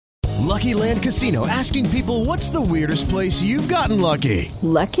Lucky Land Casino, asking people, what's the weirdest place you've gotten lucky?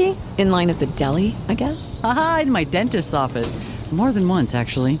 Lucky? In line at the deli, I guess? Aha, in my dentist's office. More than once,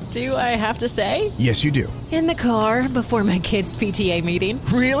 actually. Do I have to say? Yes, you do. In the car before my kids' PTA meeting.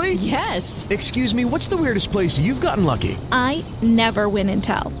 Really? Yes. Excuse me, what's the weirdest place you've gotten lucky? I never win and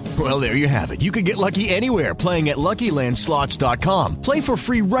tell. Well, there you have it. You can get lucky anywhere, playing at LuckyLandSlots.com. Play for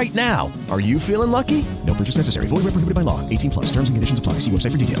free right now. Are you feeling lucky? No purchase necessary. Void where prohibited by law. 18+. Terms and conditions apply. See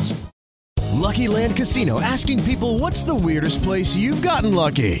website for details. Lucky Land Casino, asking people, what's the weirdest place you've gotten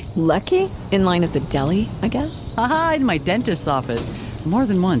lucky? Lucky? In line at the deli, I guess? Aha, in my dentist's office. More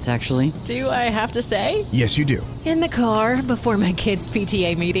than once, actually. Do I have to say? Yes, you do. In the car before my kids'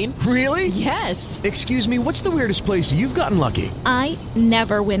 PTA meeting. Really? Yes. Excuse me, what's the weirdest place you've gotten lucky? I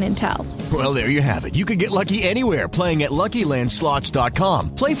never win and tell. Well, there you have it. You can get lucky anywhere, playing at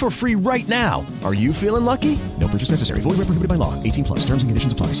LuckyLandSlots.com. Play for free right now. Are you feeling lucky? No purchase necessary. Void where prohibited by law. 18+. Terms and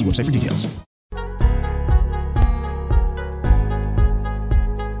conditions apply. See website for details.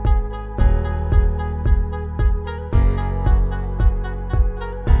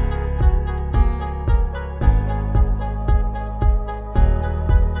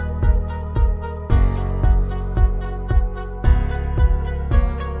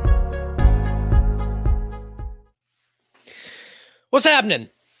 What's happening?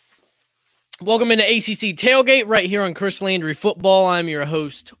 Welcome into ACC Tailgate right here on Chris Landry Football. I'm your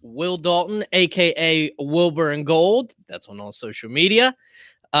host, Will Dalton, a.k.a. Wilbur and Gold. That's on all social media.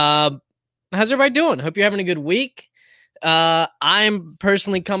 How's everybody doing? Hope you're having a good week. I'm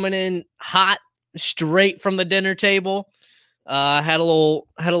personally coming in hot, straight from the dinner table. Had a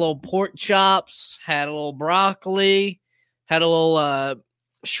little pork chops, had a little broccoli, had a little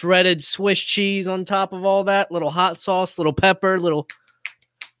shredded Swiss cheese on top of all that, little hot sauce, little pepper, little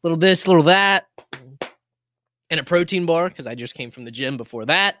this, little that, and a protein bar because I just came from the gym before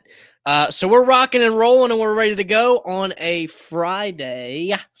that. So we're rocking and rolling and we're ready to go on a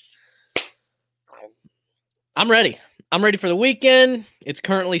Friday. I'm ready. I'm ready for the weekend. It's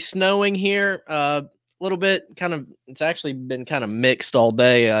currently snowing here a little bit. It's actually been kind of mixed all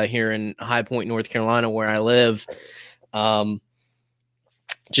day here in High Point, North Carolina, where I live.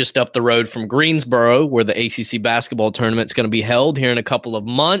 Just up the road from Greensboro, where the ACC basketball tournament is going to be held here in a couple of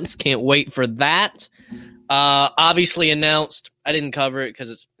months. Can't wait for that. Obviously announced, I didn't cover it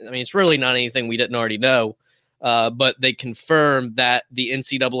because it's really not anything we didn't already know. But they confirmed that the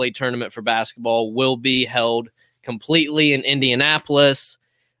NCAA tournament for basketball will be held completely in Indianapolis.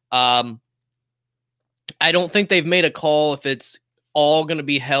 I don't think they've made a call if it's all going to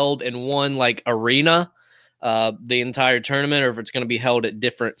be held in one arena. The entire tournament, or if it's going to be held at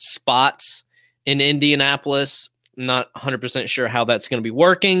different spots in Indianapolis. I'm not 100% sure how that's going to be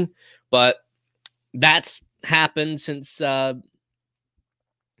working, but that's happened since the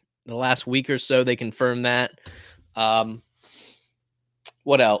last week or so. They confirmed that.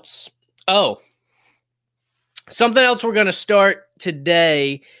 What else? Oh, something else we're going to start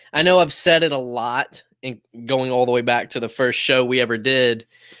today. I know I've said it a lot, and going all the way back to the first show we ever did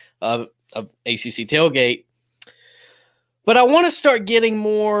of ACC Tailgate. But I want to start getting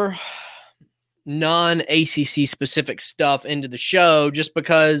more non-ACC specific stuff into the show just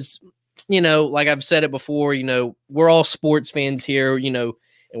because, like I've said it before, we're all sports fans here, and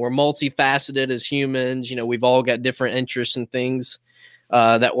we're multifaceted as humans. We've all got different interests and things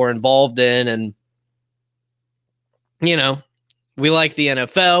that we're involved in. And, we like the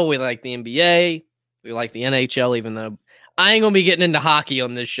NFL, we like the NBA, we like the NHL, even though I ain't going to be getting into hockey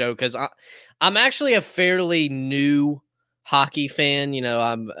on this show because I'm actually a fairly new hockey fan.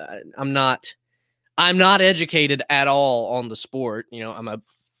 I'm not educated at all on the sport. I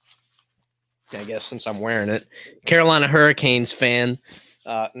guess since I'm wearing it, Carolina Hurricanes fan,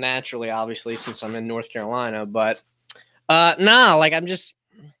 naturally, obviously, since I'm in North Carolina, but I'm just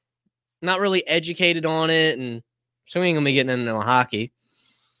not really educated on it. And so we ain't gonna be getting into hockey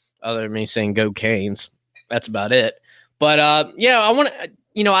other than me saying go Canes. That's about it. But I want to,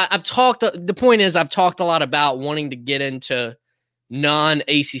 I've talked, the point is I've talked a lot about wanting to get into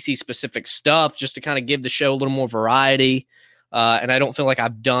non-ACC specific stuff just to kind of give the show a little more variety. And I don't feel like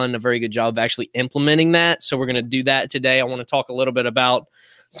I've done a very good job of actually implementing that. So we're going to do that today. I want to talk a little bit about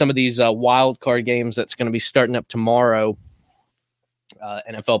some of these wild card games that's going to be starting up tomorrow,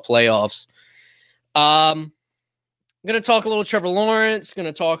 NFL playoffs. I'm going to talk a little Trevor Lawrence, going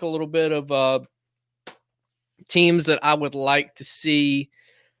to talk a little bit of teams that I would like to see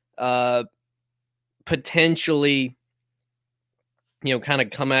potentially, kind of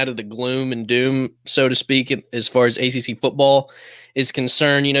come out of the gloom and doom, so to speak, as far as ACC football is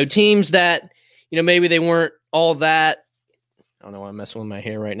concerned. Teams that, maybe they weren't all that I don't know why I'm messing with my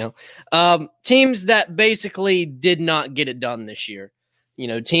hair right now. Teams that basically did not get it done this year.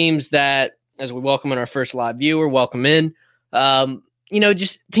 Teams that, as we welcome in our first live viewer, welcome in.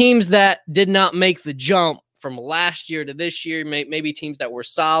 Just teams that did not make the jump from last year to this year. Maybe teams that were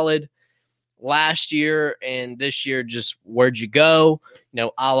solid last year and this year, just where'd you go?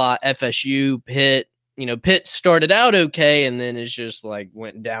 A la FSU, Pitt. Pitt started out okay and then it's just like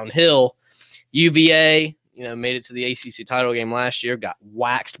went downhill. UVA, made it to the ACC title game last year, got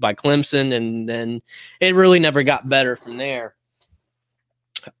waxed by Clemson, and then it really never got better from there.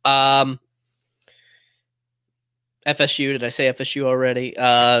 FSU, did I say FSU already?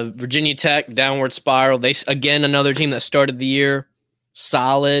 Virginia Tech, downward spiral. They, again, another team that started the year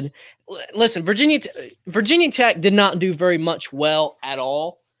solid. Listen, Virginia Tech did not do very much well at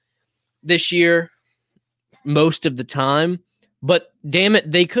all this year, most of the time. But damn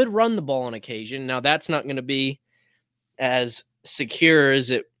it, they could run the ball on occasion. Now that's not going to be as secure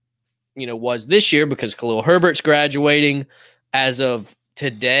as it, was this year because Khalil Herbert's graduating as of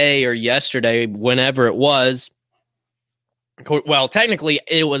today or yesterday, whenever it was. Well, technically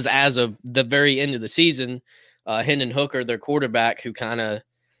it was as of the very end of the season. Hendon Hooker, their quarterback, who kind of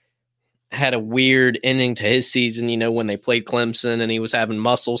had a weird ending to his season, when they played Clemson and he was having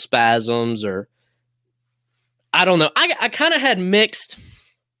muscle spasms or I don't know. I kind of had mixed.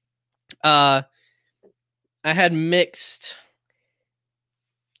 I had mixed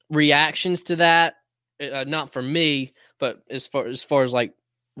reactions to that. Not from me, but as far as like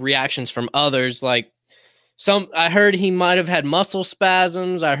reactions from others. Like I heard he might have had muscle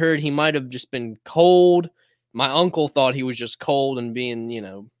spasms. I heard he might have just been cold. My uncle thought he was just cold and being,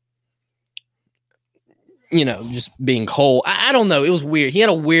 just being cold. I don't know. It was weird. He had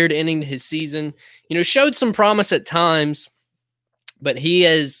a weird ending to his season. Showed some promise at times, but he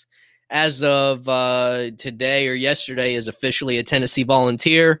is, as of today or yesterday, is officially a Tennessee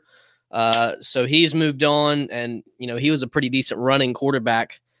Volunteer. So he's moved on, and he was a pretty decent running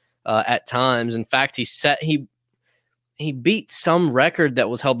quarterback at times. In fact, he beat some record that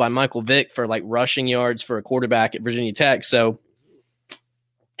was held by Michael Vick for like rushing yards for a quarterback at Virginia Tech. So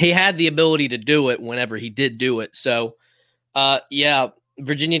he had the ability to do it whenever he did do it. So,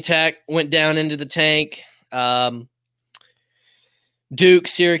 Virginia Tech went down into the tank. Duke,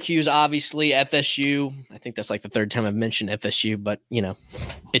 Syracuse, obviously, FSU. I think that's like the third time I've mentioned FSU, but,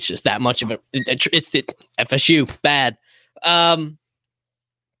 it's just that much of it. It's the FSU, bad. I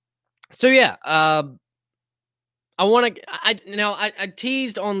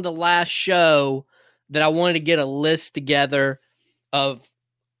teased on the last show that I wanted to get a list together of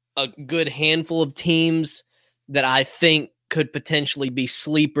a good handful of teams that I think could potentially be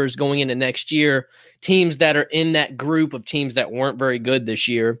sleepers going into next year, teams that are in that group of teams that weren't very good this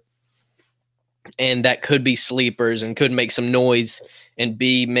year and that could be sleepers and could make some noise and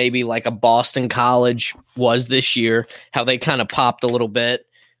be maybe like a Boston College was this year, how they kind of popped a little bit.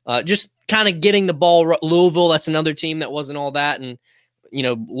 Just kind of getting the ball. Louisville, that's another team that wasn't all that and,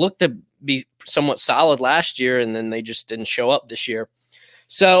 looked to be somewhat solid last year, and then they just didn't show up this year.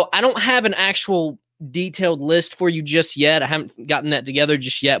 So I don't have an actual detailed list for you just yet. I haven't gotten that together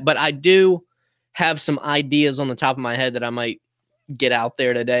just yet, but I do have some ideas on the top of my head that I might get out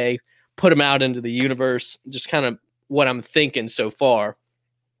there today, put them out into the universe, just kind of what I'm thinking so far.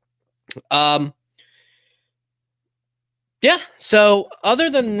 So other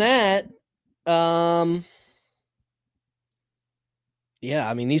than that,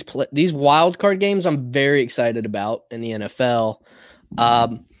 these wild card games I'm very excited about in the NFL.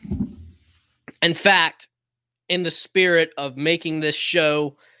 In fact, in the spirit of making this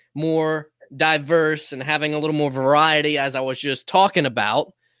show more diverse and having a little more variety, as I was just talking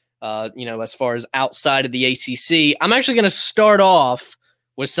about, as far as outside of the ACC, I'm actually going to start off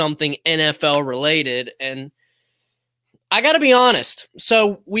with something NFL related. And I got to be honest.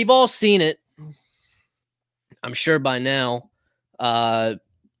 So we've all seen it, I'm sure by now.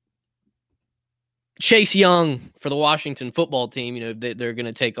 Chase Young for the Washington football team, they're going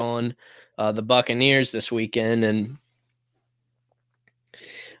to take on the Buccaneers this weekend. And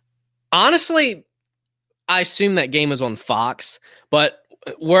honestly, I assume that game is on Fox, but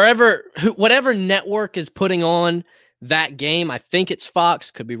whatever network is putting on that game, I think it's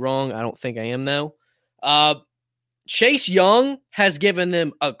Fox. Could be wrong. I don't think I am, though. Chase Young has given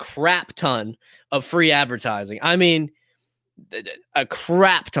them a crap ton of free advertising. I mean, a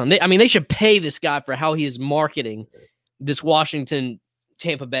crap ton. They should pay this guy for how he is marketing this Washington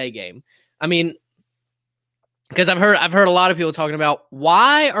Tampa Bay game. I mean, because I've heard a lot of people talking about,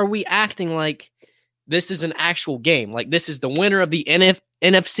 why are we acting like this is an actual game? Like this is the winner of the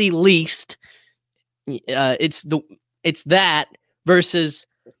NFC least. It's that, versus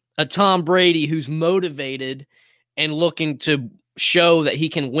a Tom Brady who's motivated and looking to show that he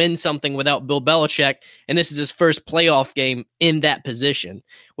can win something without Bill Belichick. And this is his first playoff game in that position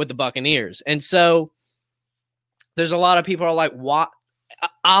with the Buccaneers. And so there's a lot of people are like, what,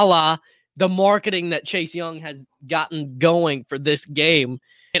 a la the marketing that Chase Young has gotten going for this game.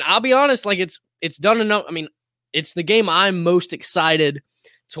 And I'll be honest, like it's done enough. I mean, it's the game I'm most excited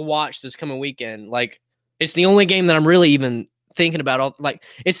to watch this coming weekend. Like, it's the only game that I'm really even thinking about. Like,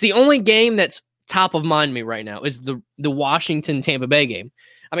 it's the only game that's top of mind to me right now is the Washington Tampa Bay game.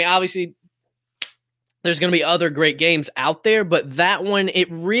 I mean, obviously there's going to be other great games out there, but that one,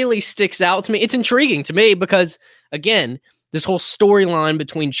 it really sticks out to me. It's intriguing to me because, again, this whole storyline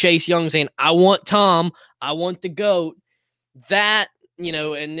between Chase Young saying, I want Tom, I want the GOAT, that, you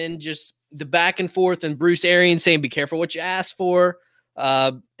know, and then just the back and forth and Bruce Arians saying, be careful what you ask for.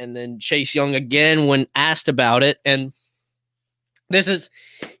 And then Chase Young again when asked about it. And this is,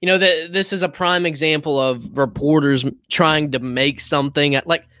 you know, this is a prime example of reporters trying to make something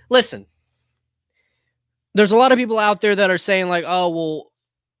like, listen, there's a lot of people out there that are saying like, oh, well,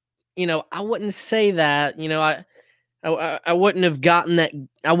 you know, I wouldn't say that, you know, I wouldn't have gotten that.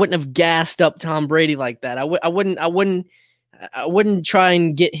 I wouldn't have gassed up Tom Brady like that. I wouldn't try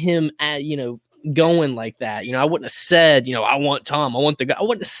and get him at, you know, going like that. You know, I wouldn't have said, you know, I want Tom, I want the guy. I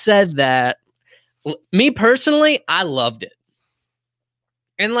wouldn't have said that. Me personally, I loved it.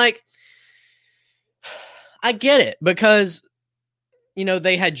 And like, I get it because, you know,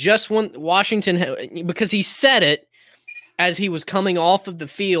 they had just won Washington because he said it as he was coming off of the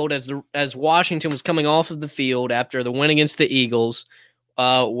field, as Washington was coming off of the field after the win against the Eagles,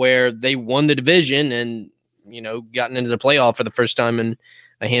 where they won the division and, you know, gotten into the playoff for the first time in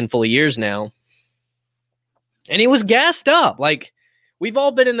a handful of years now. And he was gassed up. Like, we've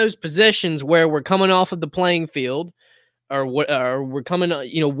all been in those positions where we're coming off of the playing field or we're coming,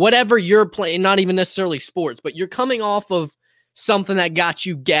 you know, whatever you're playing, not even necessarily sports, but you're coming off of something that got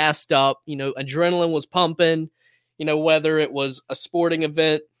you gassed up. You know, adrenaline was pumping, you know, whether it was a sporting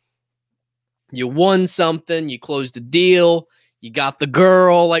event, you won something, you closed a deal, you got the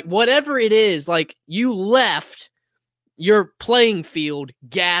girl, like whatever it is, like you left your playing field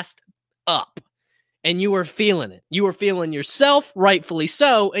gassed up and you were feeling it. You were feeling yourself, rightfully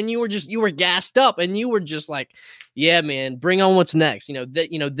so. And you were gassed up and you were just like, yeah, man, bring on what's next. You know,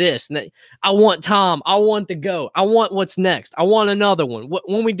 this and that. I want Tom. I want to go. I want what's next. I want another one.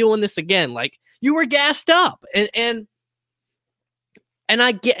 When we doing this again? Like, you were gassed up and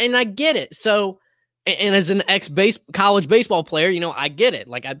I get it. So, and as an college baseball player, you know, I get it.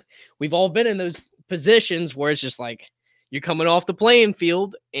 Like we've all been in those positions where it's just like you're coming off the playing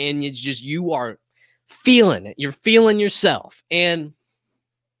field and it's just, you are feeling it. You're feeling yourself. And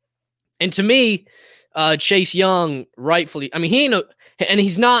to me, Chase Young, rightfully, I mean,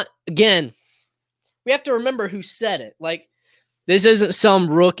 he's not, again, we have to remember who said it. Like, this isn't some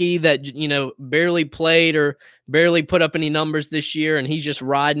rookie that, you know, barely played or barely put up any numbers this year, and he's just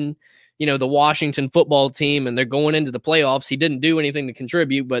riding, you know, the Washington football team, and they're going into the playoffs. He didn't do anything to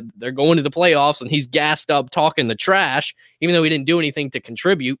contribute, but they're going to the playoffs, and he's gassed up talking the trash, even though he didn't do anything to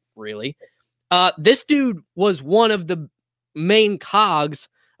contribute, really. This dude was one of the main cogs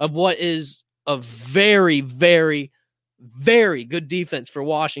of what is a very, very, very good defense for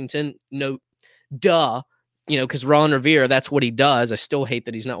Washington. No, duh. You know, because Ron Rivera, that's what he does. I still hate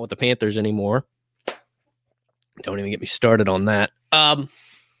that he's not with the Panthers anymore. Don't even get me started on that.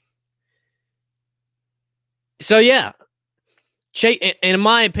 So, yeah. In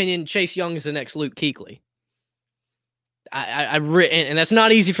my opinion, Chase Young is the next Luke Kuechly. And that's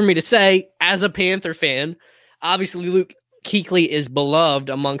not easy for me to say as a Panther fan. Obviously, Luke Kuechly is beloved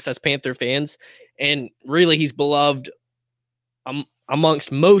amongst us Panther fans. And really, he's beloved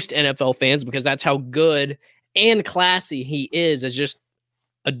amongst most NFL fans because that's how good and classy he is as just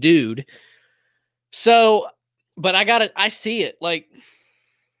a dude. So, but I see it. Like,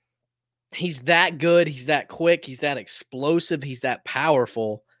 he's that good. He's that quick. He's that explosive. He's that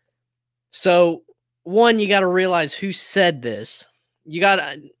powerful. So, one, you got to realize who said this. You got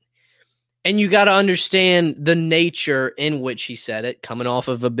to understand the nature in which he said it, coming off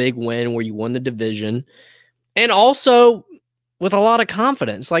of a big win where you won the division. And also with a lot of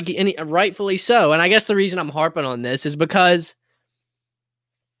confidence, like, and rightfully so. And I guess the reason I'm harping on this is because,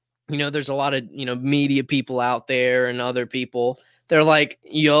 you know, there's a lot of, you know, media people out there and other people. They're like,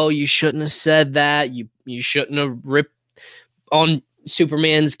 yo, you shouldn't have said that. You shouldn't have ripped on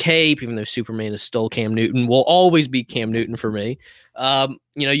Superman's cape, even though Superman is still Cam Newton, will always be Cam Newton for me. You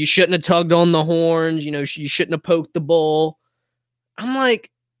know, you shouldn't have tugged on the horns. You know, you shouldn't have poked the bull. I'm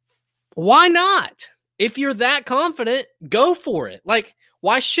like, why not? If you're that confident, go for it. Like,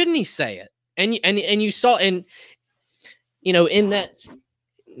 why shouldn't he say it? And you saw, and in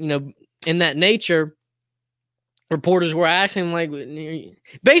that nature, reporters were asking, like,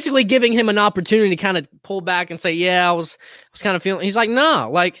 basically giving him an opportunity to kind of pull back and say, yeah, I was kind of feeling. He's like,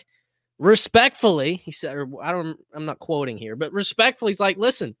 no, like, respectfully, he said, or I'm not quoting here, but respectfully, he's like,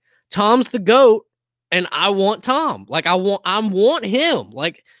 listen, Tom's the GOAT, and I want Tom. Like, I want him.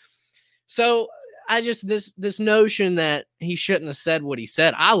 Like, so I just this notion that he shouldn't have said what he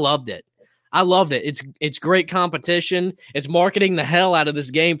said. I loved it. It's great competition. It's marketing the hell out of this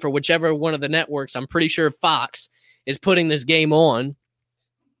game for whichever one of the networks. I'm pretty sure Fox is putting this game on.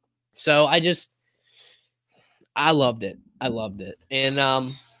 So I loved it. And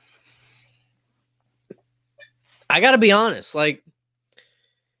I got to be honest, like,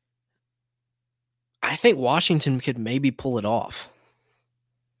 I think Washington could maybe pull it off.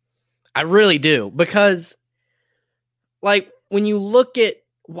 I really do, because, like, when you look at,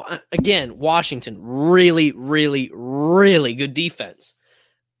 again, Washington, really, really, really good defense.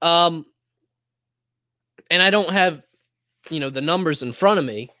 And I don't have, the numbers in front of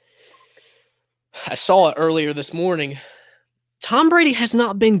me. I saw it earlier this morning. Tom Brady has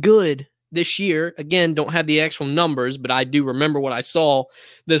not been good this year. Again, don't have the actual numbers, but I do remember what I saw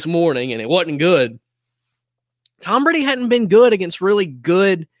this morning, and it wasn't good. Tom Brady hadn't been good against really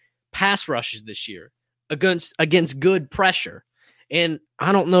good pass rushes this year, against good pressure. And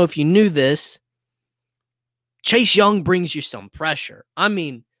I don't know if you knew this, Chase Young brings you some pressure. I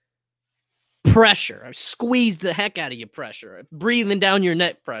mean, pressure. Squeeze the heck out of you pressure. Breathing down your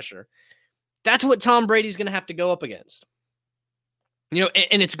neck pressure. That's what Tom Brady's going to have to go up against. And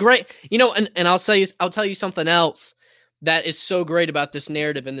it's great. And I'll tell you something else that is so great about this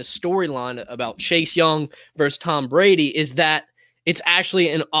narrative and this storyline about Chase Young versus Tom Brady is that it's actually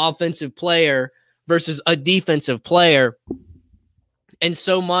an offensive player versus a defensive player. And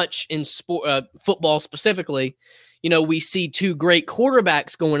so much in football specifically, we see two great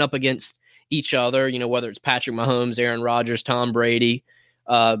quarterbacks going up against each other, whether it's Patrick Mahomes, Aaron Rodgers, Tom Brady,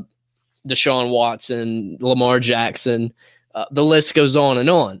 Deshaun Watson, Lamar Jackson, the list goes on and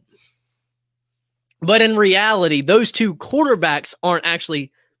on. But in reality, those two quarterbacks aren't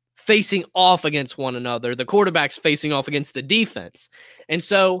actually facing off against one another. The quarterback's facing off against the defense. And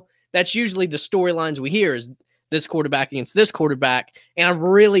so that's usually the storylines we hear is this quarterback against this quarterback. And I'm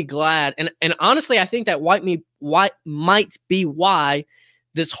really glad. And honestly, I think that might be why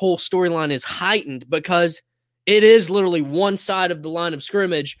this whole storyline is heightened, because it is literally one side of the line of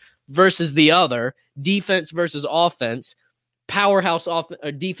scrimmage versus the other, defense versus offense, powerhouse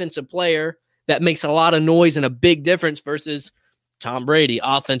defensive player that makes a lot of noise and a big difference versus Tom Brady,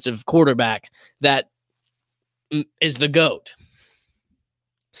 offensive quarterback that is the GOAT.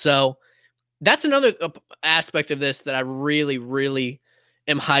 So that's another aspect of this that I really, really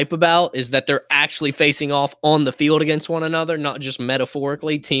am hype about, is that they're actually facing off on the field against one another, not just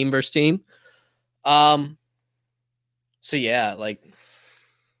metaphorically, team versus team. So yeah,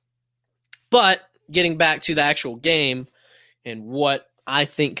 but getting back to the actual game and what I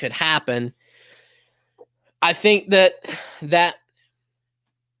think could happen, I think that the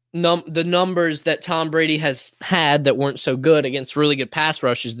numbers that Tom Brady has had that weren't so good against really good pass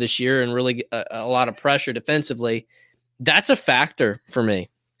rushes this year and really a lot of pressure defensively, that's a factor for me.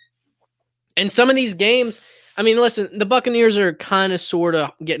 And some of these games, I mean, listen, the Buccaneers are kind of sort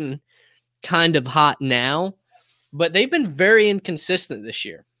of getting kind of hot now, but they've been very inconsistent this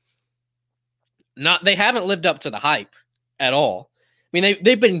year. They haven't lived up to the hype at all. I mean,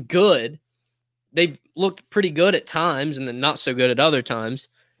 they've been good. They've looked pretty good at times and then not so good at other times.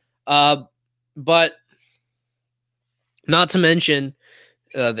 But not to mention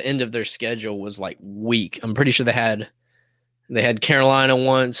the end of their schedule was weak. I'm pretty sure they had Carolina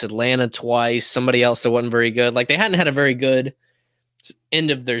once, Atlanta twice, somebody else that wasn't very good. They hadn't had a very good end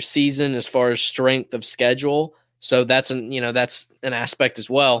of their season as far as strength of schedule. So that's an aspect as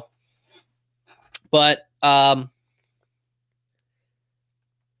well. But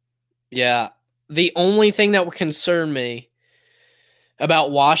yeah, the only thing that would concern me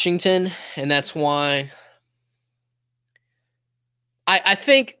about Washington, and that's why I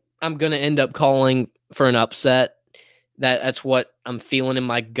think I'm going to end up calling for an upset. That's what I'm feeling in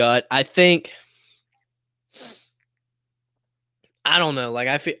my gut. I think, I don't know,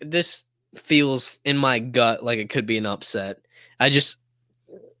 this feels in my gut like it could be an upset. I just,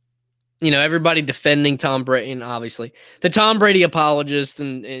 everybody defending Tom Brady, and obviously the Tom Brady apologists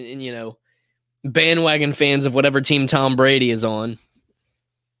and bandwagon fans of whatever team Tom Brady is on.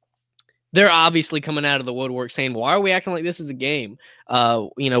 they're obviously coming out of the woodwork saying, why are we acting like this is a game?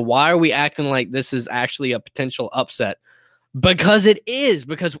 Why are we acting like this is actually a potential upset? Because it is.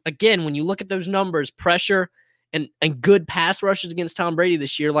 Because, again, when you look at those numbers, pressure and good pass rushes against Tom Brady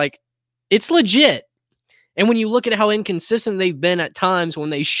this year, like, it's legit. And when you look at how inconsistent they've been at times when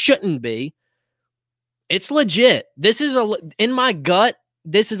they shouldn't be, it's legit. In my gut,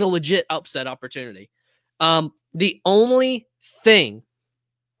 this is a legit upset opportunity. The only thing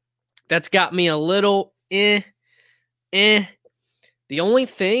that's got me a little the only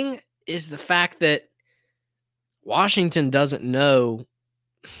thing is the fact that Washington doesn't know.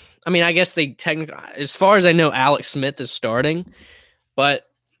 I mean, I guess they technically, as far as I know, Alex Smith is starting, but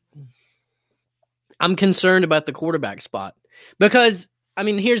I'm concerned about the quarterback spot because, I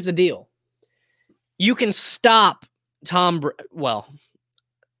mean, here's the deal. You can stop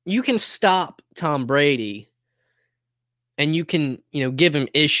you can stop Tom Brady and you can, give him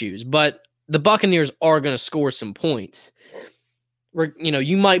issues, but the Buccaneers are going to score some points.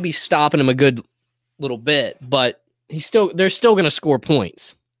 You might be stopping him a good little bit, but they're still going to score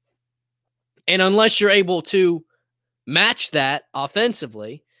points. And unless you're able to match that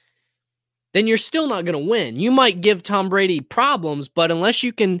offensively, then you're still not going to win. You might give Tom Brady problems, but unless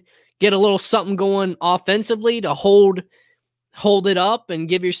you can get a little something going offensively to hold it up and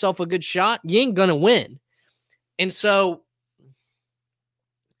give yourself a good shot, you ain't going to win. And so,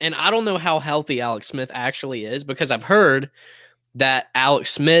 and I don't know how healthy Alex Smith actually is, because I've heard that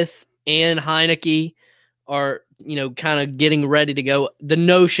Alex Smith and Heineke are, kind of getting ready to go. The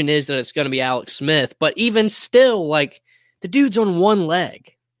notion is that it's going to be Alex Smith, but even still, like, the dude's on one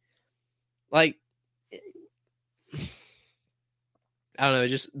leg. Like, I don't know,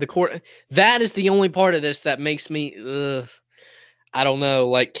 just the court. That is the only part of this that makes me, I don't know,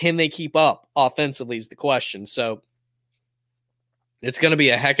 like, can they keep up offensively is the question. So it's going to be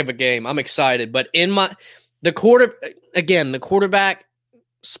a heck of a game. I'm excited, but the quarterback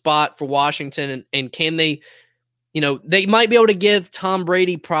spot for Washington, and can they, they might be able to give Tom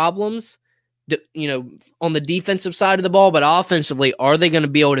Brady problems, on the defensive side of the ball, but offensively, are they going to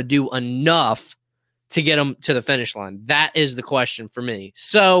be able to do enough to get them to the finish line? That is the question for me.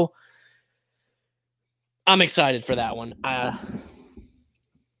 So I'm excited for that one.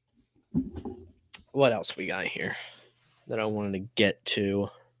 What else we got here that I wanted to get to?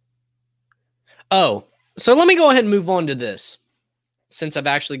 Oh, so let me go ahead and move on to this, since I've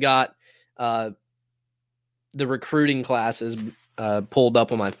actually got the recruiting classes pulled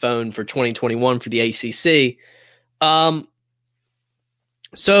up on my phone for 2021 for the ACC.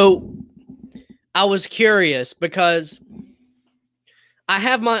 So I was curious because I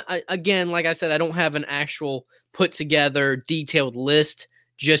have again, like I said, I don't have an actual put together detailed list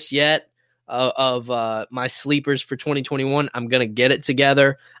just yet of my sleepers for 2021. I'm going to get it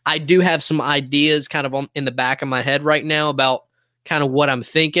together. I do have some ideas kind of in the back of my head right now about kind of what I'm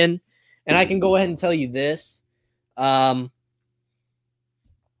thinking. And I can go ahead and tell you this.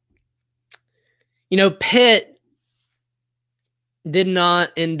 Pitt did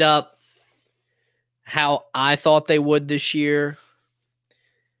not end up how I thought they would this year.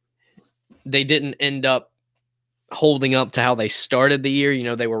 They didn't end up holding up to how they started the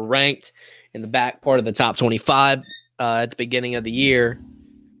year. They were ranked in the back part of the top 25 at the beginning of the year,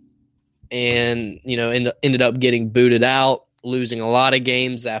 and, ended up getting booted out, losing a lot of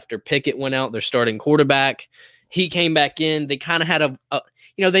games after Pickett went out, their starting quarterback. He came back in. They kind of had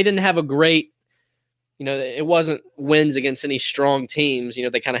they didn't have a great, it wasn't wins against any strong teams.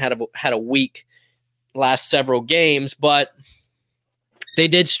 They kind of had a weak last several games, but they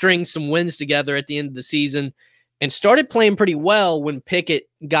did string some wins together at the end of the season and started playing pretty well when Pickett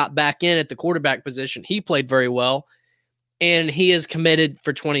got back in at the quarterback position. He played very well, and he is committed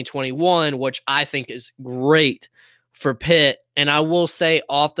for 2021, which I think is great for Pitt. And I will say,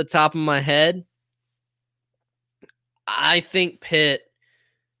 off the top of my head, I think Pitt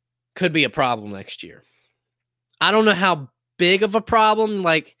could be a problem next year. I don't know how big of a problem.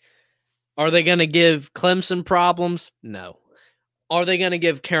 Like, are they going to give Clemson problems? No. Are they going to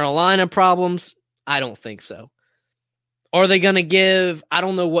give Carolina problems? I don't think so. Are they going to give? I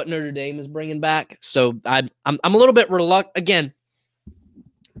don't know what Notre Dame is bringing back. So I'm a little bit reluctant. Again,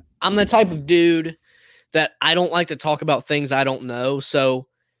 I'm the type of dude that I don't like to talk about things I don't know. So,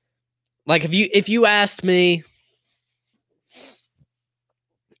 like, if you asked me,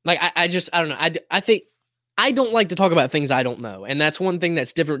 like, I don't know. I think I don't like to talk about things I don't know. And that's one thing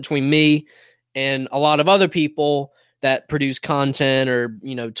that's different between me and a lot of other people that produce content or,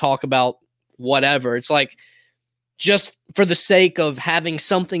 talk about whatever. It's like, just for the sake of having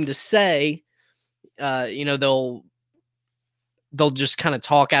something to say, they'll they'll just kind of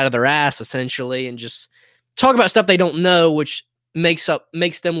talk out of their ass essentially and just talk about stuff they don't know, which makes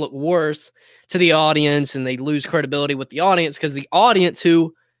them look worse to the audience, and they lose credibility with the audience because the audience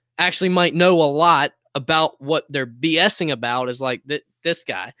who actually might know a lot about what they're BSing about is like this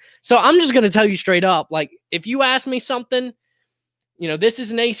guy. So I'm just going to tell you straight up, like, if you ask me something, this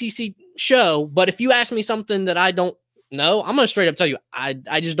is an ACC show, but if you ask me something that I don't know, I'm going to straight up tell you,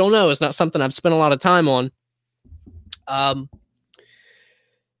 I just don't know. It's not something I've spent a lot of time on.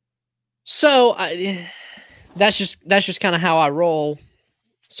 So that's just kind of how I roll.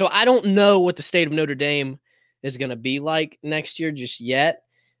 So I don't know what the state of Notre Dame is going to be like next year just yet.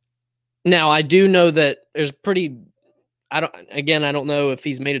 Now, I do know that there's I don't know if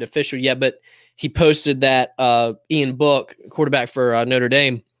he's made it official yet, but he posted that Ian Book, quarterback for Notre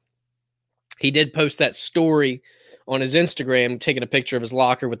Dame, he did post that story on his Instagram, taking a picture of his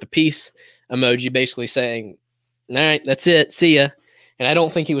locker with the peace emoji, basically saying, all right, that's it, see ya. And I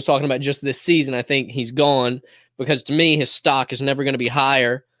don't think he was talking about just this season. I think he's gone because, to me, his stock is never going to be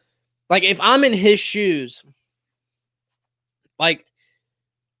higher. Like, if I'm in his shoes, like,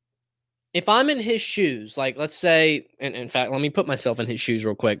 let's say, and in fact, let me put myself in his shoes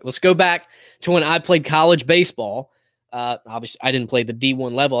real quick. Let's go back to when I played college baseball. Obviously, I didn't play the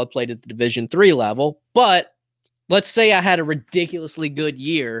D1 level. I played at the Division III level. But let's say I had a ridiculously good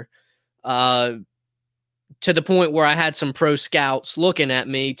year to the point where I had some pro scouts looking at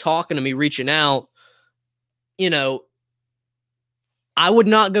me, talking to me, reaching out. I would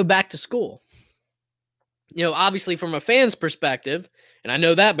not go back to school. Obviously from a fan's perspective, and I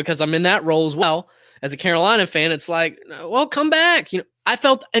know that because I'm in that role as well. As a Carolina fan, it's like, well, come back. I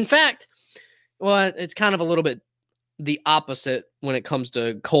felt, in fact, well, it's kind of a little bit the opposite when it comes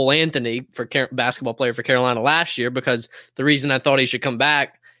to Cole Anthony, for basketball player for Carolina last year, because the reason I thought he should come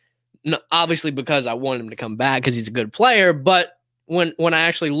back, obviously because I wanted him to come back because he's a good player, but when I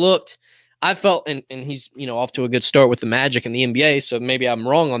actually looked, I felt, and he's off to a good start with the Magic and the NBA, so maybe I'm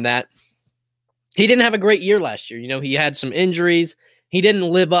wrong on that. He didn't have a great year last year. He had some injuries. He didn't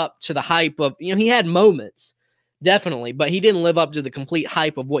live up to the hype of, he had moments, definitely, but he didn't live up to the complete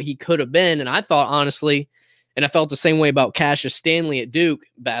hype of what he could have been. And I thought, honestly, and I felt the same way about Cassius Stanley at Duke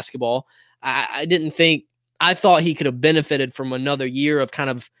basketball. I thought he could have benefited from another year of kind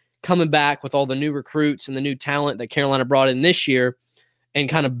of coming back with all the new recruits and the new talent that Carolina brought in this year and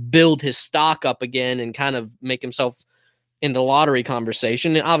kind of build his stock up again and kind of make himself in the lottery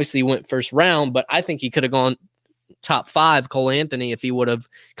conversation. And obviously he went first round, but I think he could have gone top 5, Cole Anthony, if he would have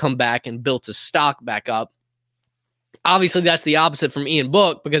come back and built his stock back up. Obviously that's the opposite from Ian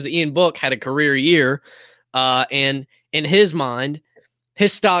Book, because Ian Book had a career year, and in his mind,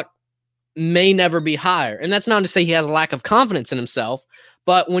 his stock may never be higher. And that's not to say he has a lack of confidence in himself,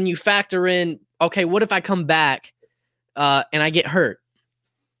 but when you factor in, okay, what if I come back and I get hurt?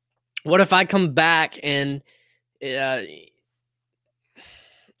 What if I come back and I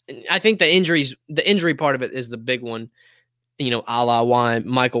think the injury part of it is the big one, a la why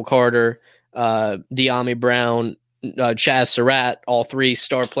Michael Carter, De'Ami Brown, Chaz Surratt, all 3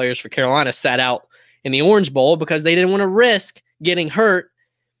 star players for Carolina, sat out in the Orange Bowl because they didn't want to risk getting hurt.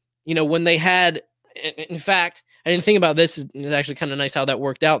 When they had, in fact, I didn't think about this. It's actually kind of nice how that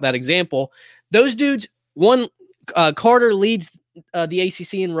worked out, that example. Those dudes, Carter leads the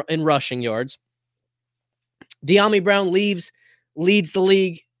ACC in rushing yards. De'Ami Brown leads the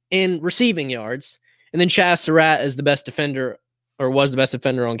league in receiving yards. And then Chaz Surratt is the best defender, or was the best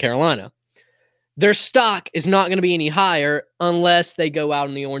defender on Carolina. Their stock is not going to be any higher unless they go out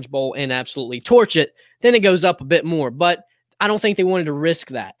in the Orange Bowl and absolutely torch it. Then it goes up a bit more. But I don't think they wanted to risk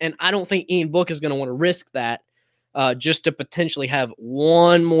that. And I don't think Ian Book is going to want to risk that just to potentially have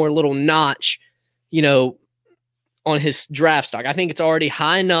one more little notch, on his draft stock. I think it's already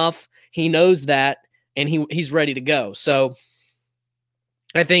high enough. He knows that, and he's ready to go. So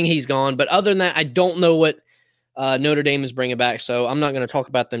I think he's gone. But other than that, I don't know what Notre Dame is bringing back, so I'm not going to talk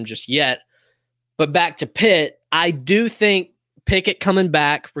about them just yet. But back to Pitt, I do think Pickett coming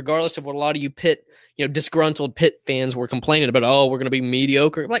back, regardless of what a lot of you Pitt, disgruntled Pitt fans were complaining about, oh, we're going to be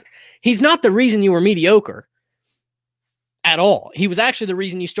mediocre. Like, he's not the reason you were mediocre at all. He was actually the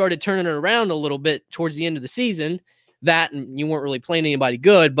reason you started turning it around a little bit towards the end of the season. That, and you weren't really playing anybody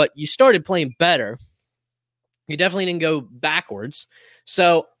good, but you started playing better. You definitely didn't go backwards.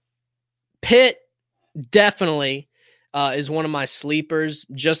 So Pitt definitely is one of my sleepers,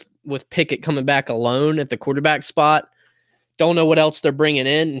 just with Pickett coming back alone at the quarterback spot. Don't know what else they're bringing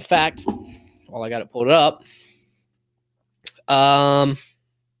in. In fact, while I got it pulled up, let's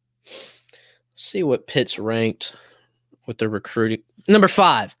see what Pitt's ranked with their recruiting. Number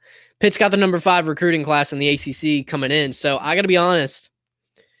 5. Pitt's got the number 5 recruiting class in the ACC coming in. So I got to be honest.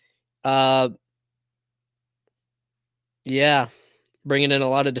 Yeah, bringing in a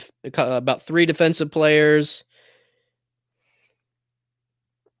lot of about 3 defensive players.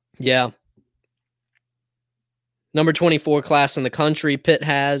 Yeah. Number 24 class in the country, Pitt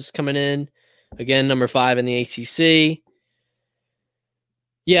has coming in. Again, number 5 in the ACC.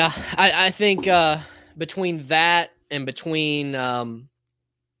 Yeah, I think between that and between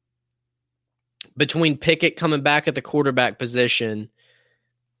Pickett coming back at the quarterback position,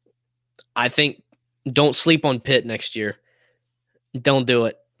 I think don't sleep on Pitt next year. Don't do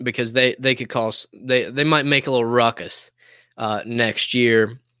it because they could cause they might make a little ruckus next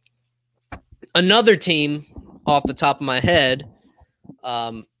year. Another team off the top of my head,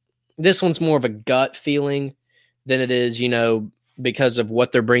 this one's more of a gut feeling than it is, because of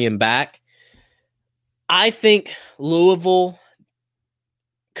what they're bringing back. I think Louisville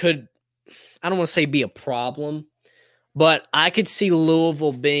could, I don't want to say be a problem, but I could see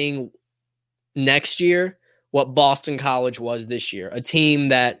Louisville being next year what Boston College was this year, a team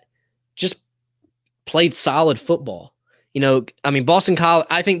that just played solid football. Boston College,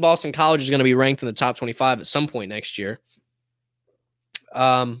 I think Boston College is going to be ranked in the top 25 at some point next year.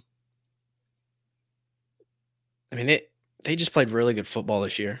 They just played really good football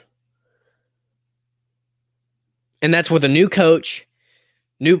this year. And that's with a new coach.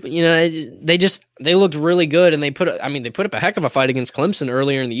 They looked really good, and they put up a heck of a fight against Clemson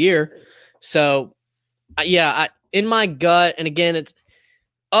earlier in the year. So, in my gut, and again, it's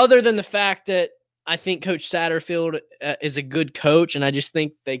other than the fact that I think Coach Satterfield is a good coach, and I just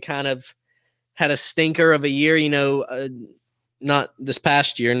think they kind of had a stinker of a year, not this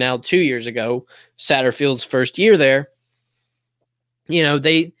past year, now 2 years ago, Satterfield's first year there.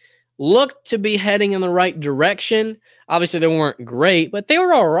 They looked to be heading in the right direction. Obviously, they weren't great, but they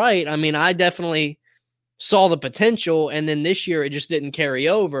were all right. I definitely saw the potential, and then this year it just didn't carry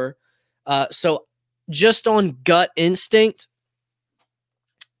over. So just on gut instinct,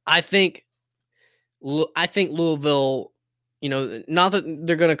 I think Louisville, not that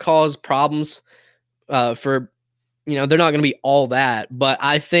they're going to cause problems they're not going to be all that, but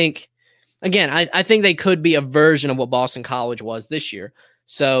I think, again, I think they could be a version of what Boston College was this year.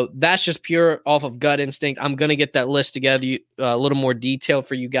 So that's just pure off of gut instinct. I'm going to get that list together a little more detail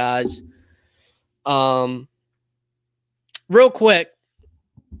for you guys. Real quick,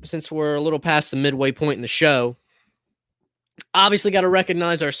 since we're a little past the midway point in the show, obviously got to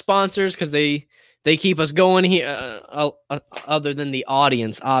recognize our sponsors because they keep us going here, other than the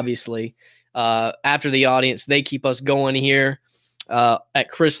audience, obviously. After the audience, they keep us going here at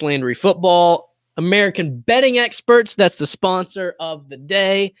Chris Landry Football. American Betting Experts, that's the sponsor of the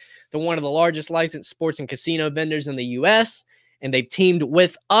day. They're one of the largest licensed sports and casino vendors in the U.S., and they've teamed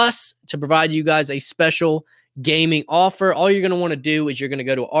with us to provide you guys a special gaming offer. All you're going to want to do is you're going to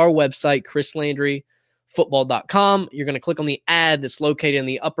go to our website, chrislandryfootball.com. You're going to click on the ad that's located in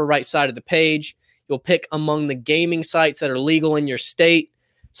the upper right side of the page. You'll pick among the gaming sites that are legal in your state,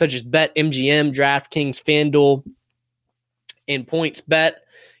 such as BetMGM, DraftKings, FanDuel, and PointsBet.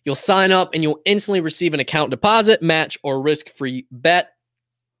 You'll sign up and you'll instantly receive an account deposit, match, or risk-free bet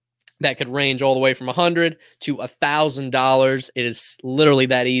that could range all the way from $100 to $1,000. It is literally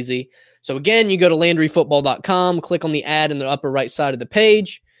that easy. So again, you go to LandryFootball.com, click on the ad in the upper right side of the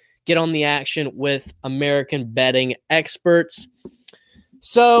page, get on the action with American Betting Experts.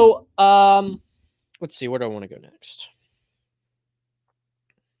 So let's see, where do I want to go next?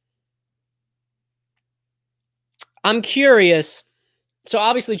 I'm curious. So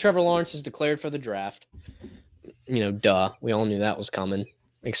obviously Trevor Lawrence is declared for the draft. Duh. We all knew that was coming,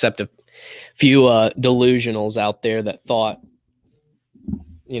 except a few delusionals out there that thought,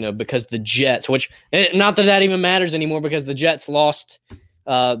 because the Jets, which not that even matters anymore because the Jets lost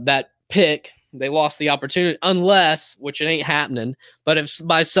that pick. They lost the opportunity unless, which it ain't happening, but if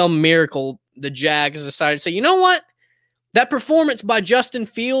by some miracle the Jags decided to say, you know what? That performance by Justin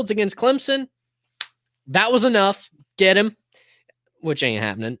Fields against Clemson, that was enough. Get him. Which ain't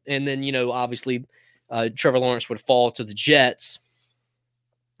happening. And then, obviously Trevor Lawrence would fall to the Jets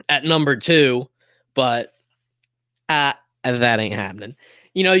at number 2, but that ain't happening.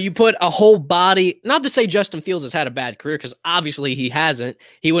 You put a whole body, not to say Justin Fields has had a bad career, because obviously he hasn't.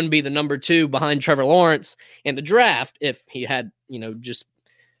 He wouldn't be the number 2 behind Trevor Lawrence in the draft if he had, just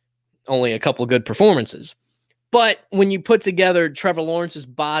only a couple of good performances. But when you put together Trevor Lawrence's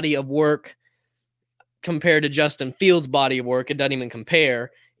body of work compared to Justin Fields' body of work, it doesn't even compare,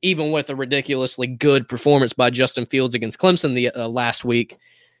 even with a ridiculously good performance by Justin Fields against Clemson the last week,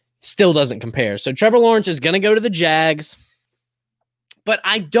 still doesn't compare. So Trevor Lawrence is going to go to the Jags. But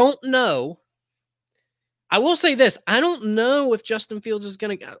I don't know. I will say this. I don't know if Justin Fields is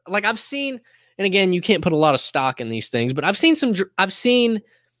going to, like, I've seen, and again, you can't put a lot of stock in these things, but I've seen some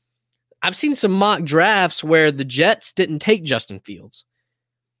mock drafts where the Jets didn't take Justin Fields.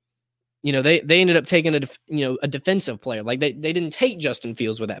 You know, they ended up taking a defensive player. Like they didn't take Justin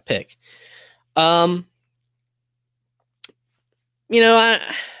Fields with that pick.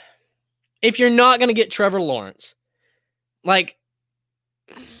 If you're not going to get Trevor Lawrence, like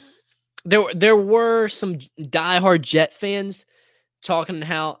there were some diehard Jet fans talking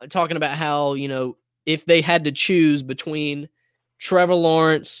about how, you know, if they had to choose between Trevor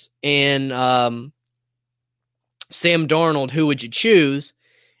Lawrence and Sam Darnold, who would you choose?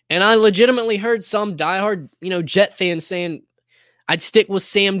 And I legitimately heard some diehard, Jet fans saying, I'd stick with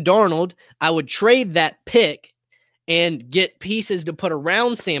Sam Darnold. I would trade that pick and get pieces to put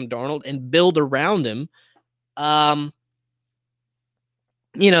around Sam Darnold and build around him. That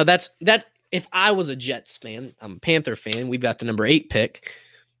if I was a Jets fan, I'm a Panther fan, we've got the number 8 pick.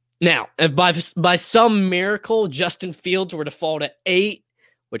 Now, if by some miracle Justin Fields were to fall to 8,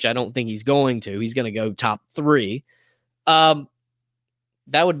 which I don't think he's going to, he's going to go top 3.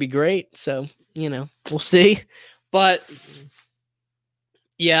 That would be great. So, we'll see. But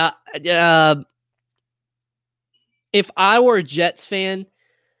yeah, if I were a Jets fan,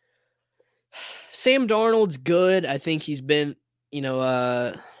 Sam Darnold's good. I think he's been,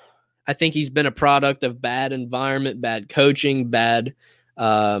 a product of bad environment, bad coaching, bad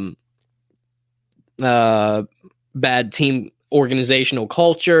team organizational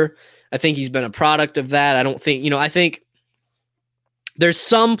culture. I think he's been a product of that. I don't think, I think there's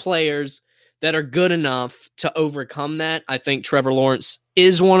some players that are good enough to overcome that. I think Trevor Lawrence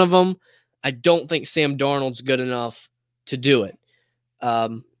is one of them. I don't think Sam Darnold's good enough to do it.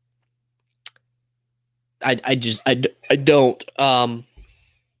 I don't.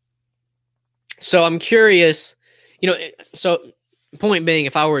 So I'm curious, so point being,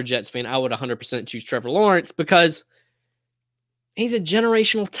 if I were a Jets fan, I would 100% choose Trevor Lawrence because he's a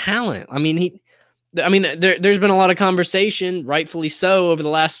generational talent. There's been a lot of conversation, rightfully so, over the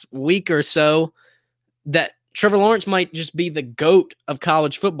last week or so, that Trevor Lawrence might just be the GOAT of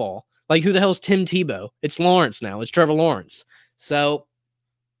college football. Like, who the hell's Tim Tebow? It's Lawrence now. It's Trevor Lawrence. So,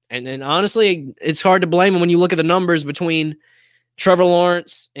 and honestly, it's hard to blame him when you look at the numbers between Trevor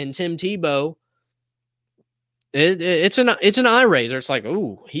Lawrence and Tim Tebow. It's an eye raiser. It's like,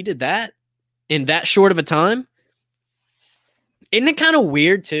 ooh, he did that in that short of a time. Isn't it kind of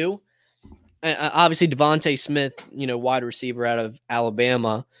weird too? Obviously, Devontae Smith, wide receiver out of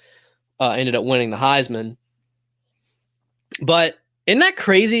Alabama, ended up winning the Heisman. But isn't that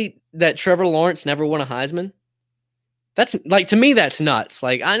crazy that Trevor Lawrence never won a Heisman? That's like, to me, that's nuts.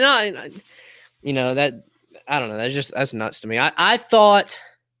 Like, I know, that, I don't know. That's nuts to me. I thought,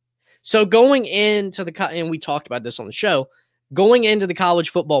 so going into and we talked about this on the show, going into the college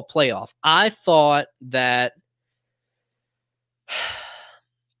football playoff, I thought it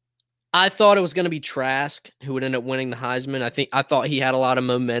was going to be Trask who would end up winning the Heisman. I thought he had a lot of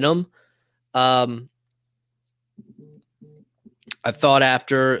momentum. I thought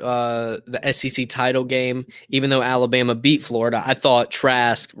after the SEC title game, even though Alabama beat Florida, I thought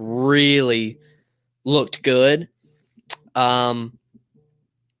Trask really looked good.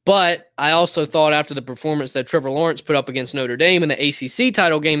 But I also thought after the performance that Trevor Lawrence put up against Notre Dame in the ACC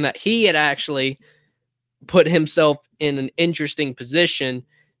title game that he had actually put himself in an interesting position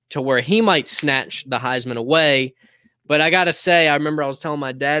to where he might snatch the Heisman away. But I got to say, I remember I was telling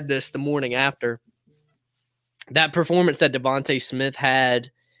my dad this the morning after, that performance that Devontae Smith had,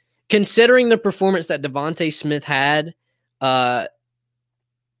 considering the performance that Devontae Smith had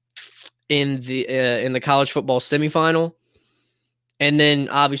in the college football semifinal, and then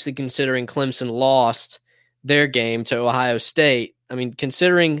obviously considering Clemson lost their game to Ohio State,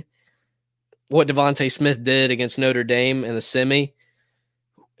 considering what Devontae Smith did against Notre Dame in the semi,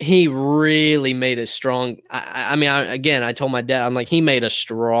 he really made a strong. I told my dad, I'm like, he made a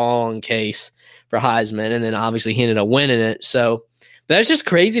strong case for Heisman, and then obviously he ended up winning it. So that's just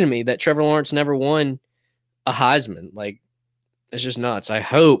crazy to me that Trevor Lawrence never won a Heisman. Like, it's just nuts. I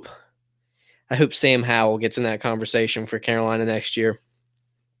hope Sam Howell gets in that conversation for Carolina next year.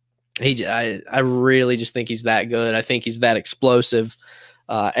 I really just think he's that good. I think he's that explosive.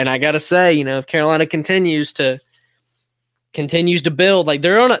 And I got to say, if Carolina continues to build, like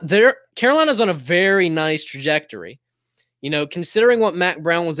Carolina's on a very nice trajectory. Considering what Mac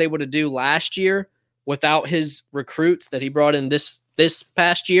Brown was able to do last year without his recruits that he brought in this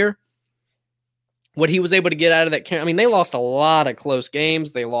past year, what he was able to get out of that. They lost a lot of close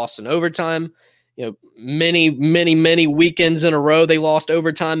games. They lost in overtime many weekends in a row. They lost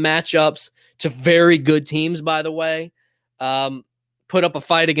overtime matchups to very good teams, by the way. Put up a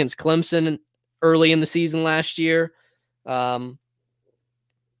fight against Clemson early in the season last year. And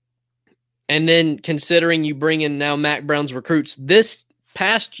then considering you bring in now Mack Brown's recruits this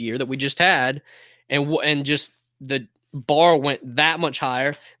past year that we just had, and just the bar went that much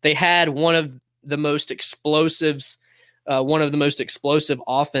higher. They had one of the most explosive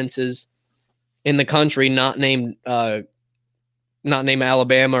offenses in the country, not named Alabama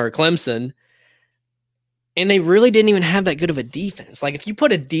or Clemson. And they really didn't even have that good of a defense. Like, if you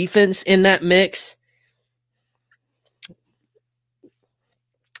put a defense in that mix,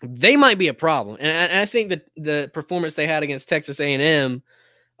 they might be a problem. And I think that the performance they had against Texas A&M,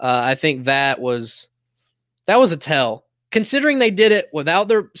 I think that was a tell. Considering they did it without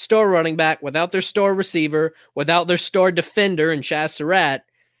their star running back, without their star receiver, without their star defender in Chaz Surratt,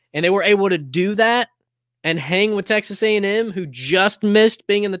 and they were able to do that and hang with Texas A&M, who just missed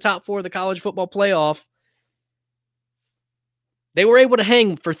being in the top 4 of the college football playoff. They were able to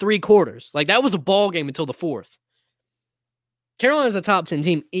hang for 3 quarters. Like, that was a ball game until the 4th. Carolina's a top 10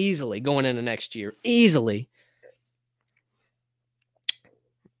 team easily going into next year. Easily.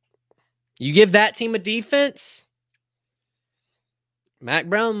 You give that team a defense, Mack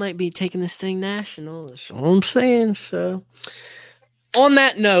Brown might be taking this thing national. That's all I'm saying. So, on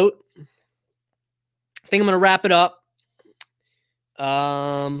that note, I think I'm going to wrap it up.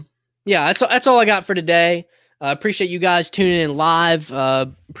 That's all I got for today. Appreciate you guys tuning in live.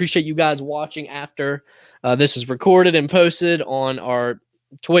 Appreciate you guys watching after this is recorded and posted on our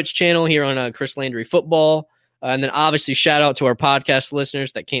Twitch channel here on Chris Landry Football. And then obviously shout out to our podcast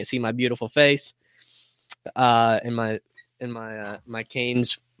listeners that can't see my beautiful face in my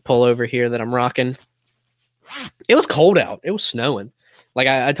Canes pullover here that I'm rocking. It was cold out. It was snowing. Like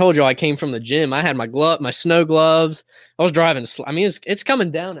I told you, I came from the gym. I had my snow gloves. I was driving. It's coming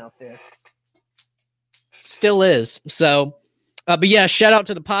down out there. Still is. So, but yeah, shout out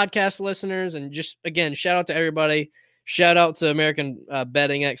to the podcast listeners, and just again, shout out to everybody. Shout out to American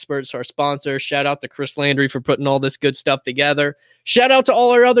Betting Experts, our sponsor. Shout out to Chris Landry for putting all this good stuff together. Shout out to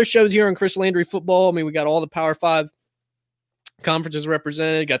all our other shows here on Chris Landry Football. I mean, we got all the Power 5 conferences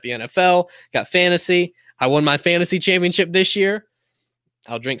represented. Got the NFL, got fantasy. I won my fantasy championship this year.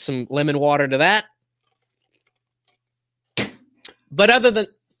 I'll drink some lemon water to that. But other than...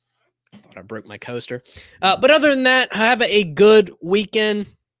 I thought I broke my coaster. But other than that, have a good weekend.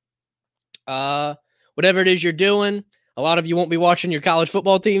 Whatever it is you're doing. A lot of you won't be watching your college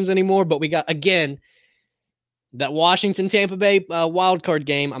football teams anymore, but we got, again, that Washington-Tampa Bay wildcard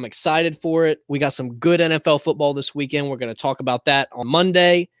game. I'm excited for it. We got some good NFL football this weekend. We're going to talk about that on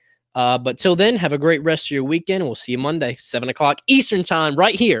Monday. But till then, have a great rest of your weekend. We'll see you Monday, 7 o'clock Eastern time,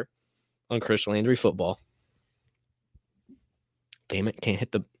 right here on Chris Landry Football. Damn it, can't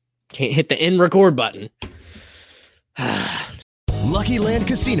hit the end record button. Lucky Land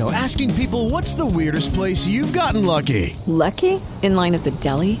Casino, asking people, what's the weirdest place you've gotten lucky? Lucky? In line at the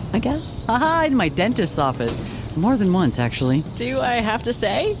deli, I guess? Aha, in my dentist's office. More than once, actually. Do I have to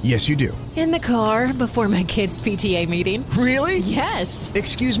say? Yes, you do. In the car before my kids' PTA meeting. Really? Yes.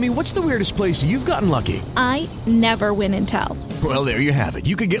 Excuse me, what's the weirdest place you've gotten lucky? I never win and tell. Well, there you have it.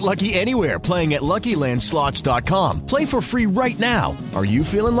 You can get lucky anywhere, playing at LuckyLandSlots.com. Play for free right now. Are you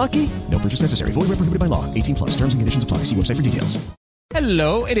feeling lucky? No purchase necessary. Void where prohibited by law. 18 plus. Terms and conditions apply. See website for details.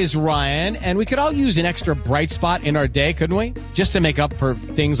 Hello, it is Ryan, and we could all use an extra bright spot in our day, couldn't we? Just to make up for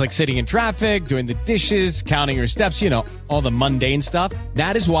things like sitting in traffic, doing the dishes, counting your steps, all the mundane stuff.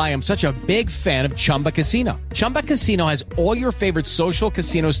 That is why I'm such a big fan of Chumba Casino. Chumba Casino has all your favorite social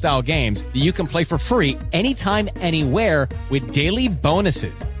casino-style games that you can play for free anytime, anywhere with daily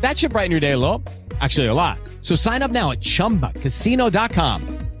bonuses. That should brighten your day a little. Actually, a lot. So sign up now at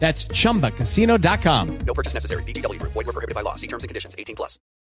ChumbaCasino.com. That's ChumbaCasino.com. No purchase necessary. VGW Group. Void where prohibited by law. See terms and conditions. 18 plus.